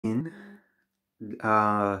in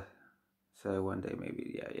so one day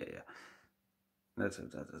maybe, yeah. That's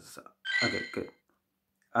okay, good.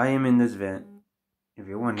 I am in this vent. If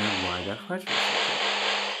you're wondering why that flash was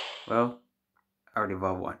well, I already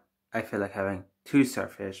evolved one. I feel like having 2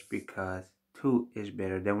 starfish because 2 is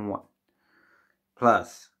better than 1.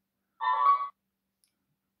 Plus,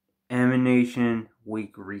 Animation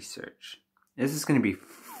Week research. This is gonna be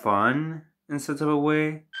fun in some type of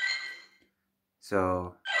way.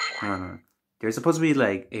 So, there's supposed to be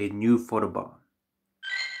like a new photobomb.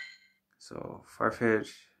 So,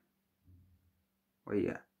 Farfetch. Where you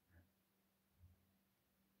at?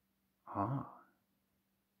 Oh.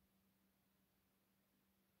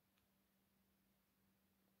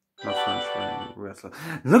 My phone's running real slow.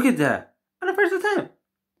 Look at that! On the first attempt!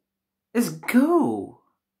 Let's go!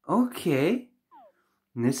 Okay.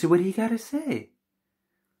 Let's see what he gotta say.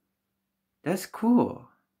 That's cool.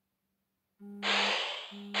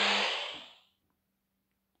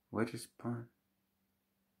 What is spawn?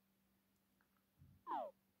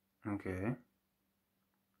 Okay.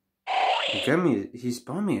 He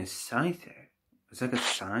spawned me a Scyther. It's like a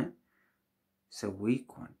sign. It's a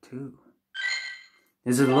weak one too.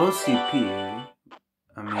 There's a low CP.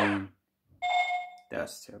 I mean,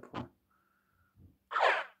 that's terrible.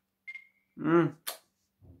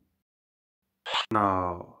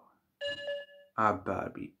 No. I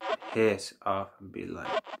better be pissed off and be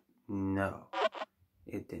like, no,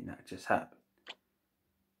 it did not just happen.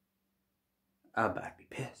 I better be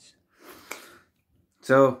pissed.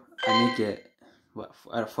 So, I need to get, what,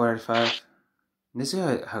 out of 4 out of 5? This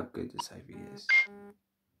is how good this IV is.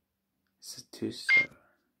 It's a 2-star.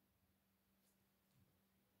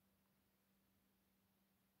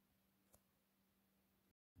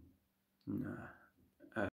 Nah.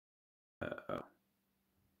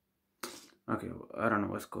 Okay, well, I don't know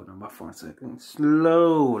what's going on. My phone's like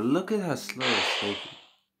slow. Look at how slow it's taking.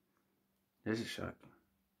 This is shocking.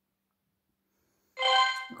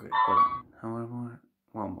 Okay, hold on. How more?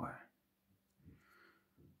 One more.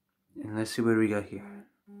 And let's see what we got here.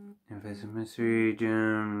 Invasive mystery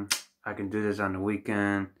gem. I can do this on the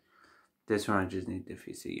weekend. This one I just need to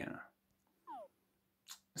defeat, you know.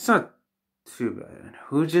 It's not too bad.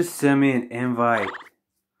 Who just sent me an invite?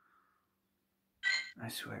 I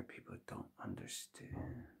swear people don't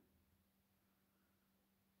understand.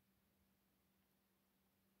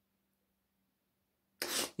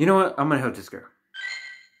 You know what? I'm gonna help this girl.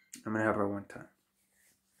 I'm gonna help her one time.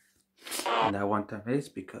 And that one time is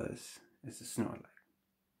because it's a Snorlax.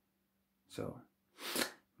 So,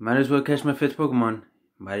 might as well catch my 5th Pokemon.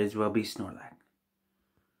 Might as well be Snorlax.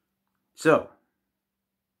 So,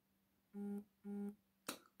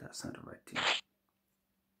 that's not the right team.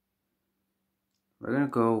 We're gonna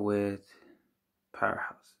go with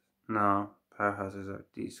Powerhouses. No, Powerhouses are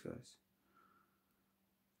these guys.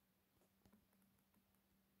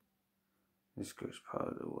 This girl's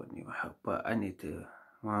probably wouldn't even help, but I need to,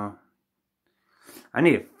 well, I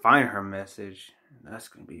need to find her message. That's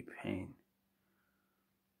gonna be a pain.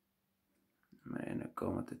 I'm gonna end up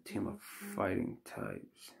going with the team of fighting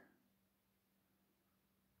types.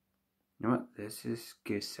 You know what? Let's just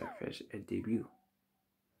give Starfish a debut.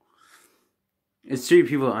 It's 3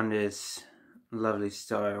 people on this lovely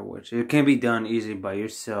star, which it can be done easily by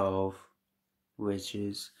yourself, which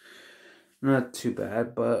is not too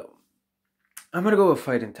bad, but I'm gonna go with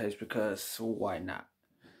fighting types because why not?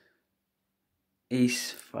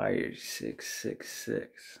 Ace Fire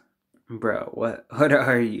 666. Bro, what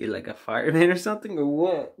are you, like a fireman or something, or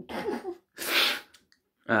what?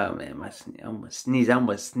 Oh man, I'm gonna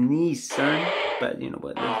sneeze, son. But you know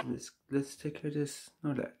what? Let's take care of this.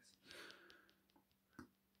 No that.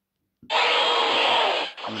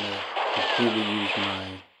 I'm gonna completely use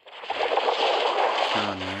my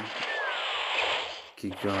counter.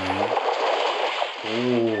 Keep going. Oh,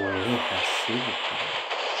 it has super power.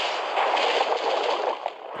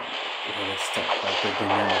 Okay, let's stop like the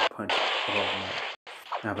dynamic punch. Oh no.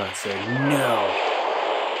 I'm about to say no.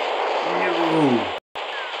 No.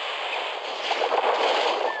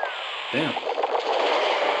 Damn.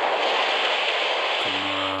 Come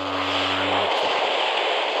on.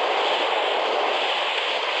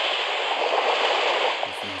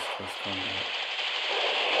 This thing's supposed to come back.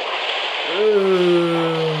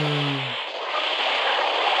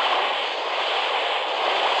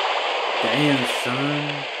 Damn, son.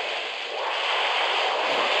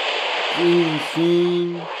 Green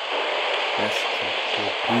Fiend. That's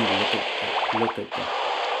OP. Look at that. Look at that.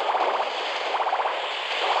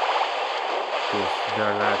 This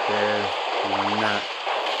Snorlax is not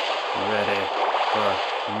ready for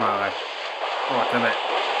my ultimate.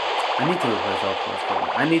 I need to replace all Pulse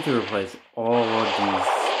Pokemon. I need to replace all these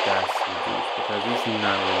stats with these because it's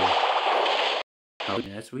not really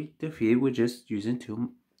helping. As we defeated with just using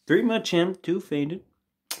 3 Machamp, 2 Fainted.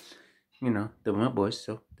 You know, they're my boys,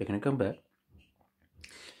 so they're gonna come back.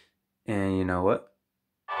 And you know what?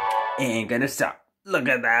 Ain't gonna stop. Look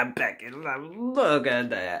at that package. Look at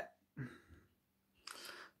that.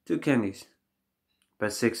 2 candies.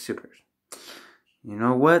 But 6 supers. You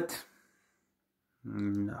know what?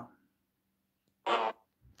 No.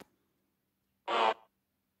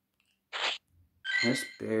 Let's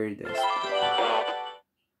bury this.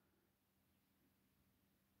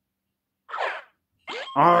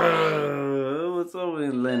 Oh, it was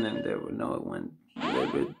only Lennon there, but no, it went a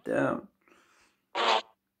little bit down.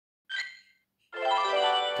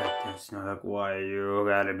 That's not like why you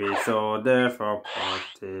gotta be so difficult.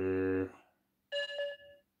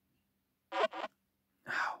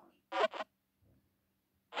 Ow.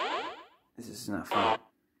 This is not fun.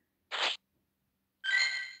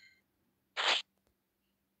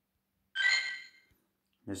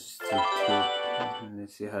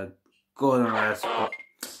 Let's see how golden last.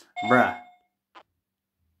 Bruh.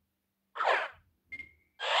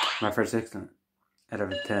 My first excellent out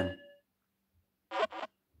of 10.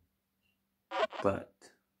 But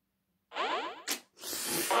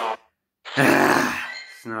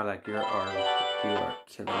it's not like you are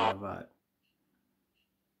killing my vibe.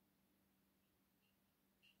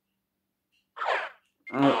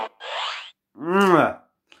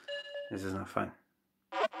 This is not fun.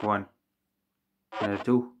 1 and a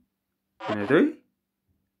 2 and a 3.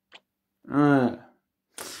 I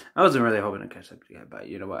wasn't really hoping to catch up to you, but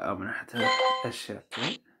you know what? I'm gonna have to shift,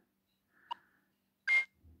 right?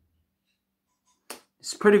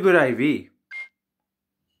 It's pretty good IV.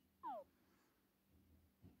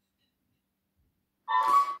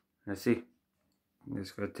 Let's see.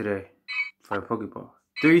 Let's go today for a Pokeball.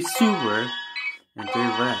 3 Super and 3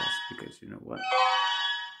 Raz, because you know what?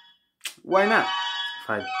 Why not?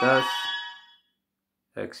 5 Dust,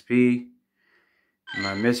 XP.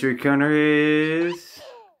 My mystery counter is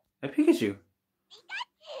a Pikachu.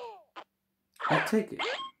 I'll take it.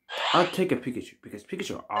 I'll take a Pikachu because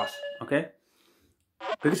Pikachu are awesome, okay?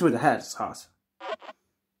 Pikachu with the hat is awesome.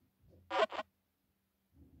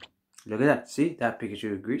 Look at that. See? That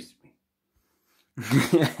Pikachu agrees with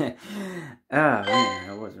me. Ah, man,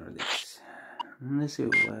 I wasn't really. Let's see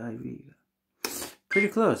what IV got. Pretty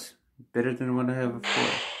close. Better than what I have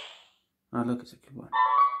before. Oh, look, it's a good one.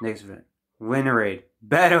 Next event. Winnerade.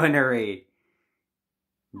 Battle in a raid.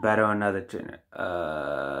 Battle another trainer.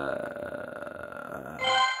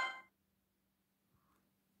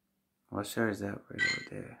 What star is that right over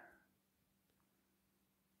there?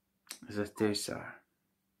 It's a 3-star.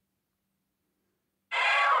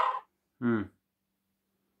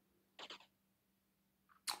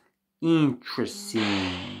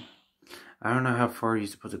 Interesting. I don't know how far you're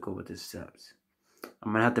supposed to go with the steps.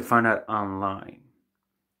 I'm gonna have to find out online.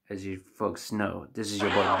 As you folks know, this is your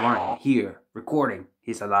boy Brian here recording.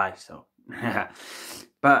 He's alive, so.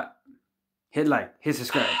 But hit like, hit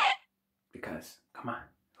subscribe, because come on,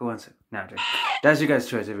 who wants it? Now, that's your guys'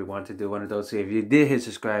 choice if you want to do one of those. So if you did hit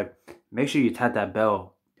subscribe, make sure you tap that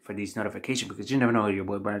bell for these notifications because you never know your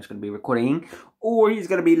boy Brian's gonna be recording or he's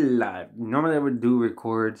gonna be live. Normally I would do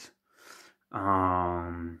records.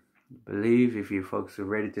 Believe if you folks are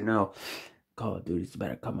ready to know, Call of Duty's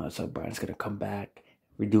better come out, so Brian's gonna come back.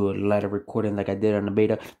 We do a lot of recording like I did on the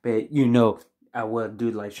beta, but you know I will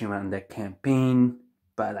do live stream on that campaign.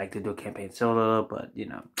 But I like to do a campaign solo, but you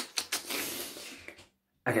know,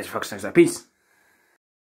 I guess folks next time. Peace.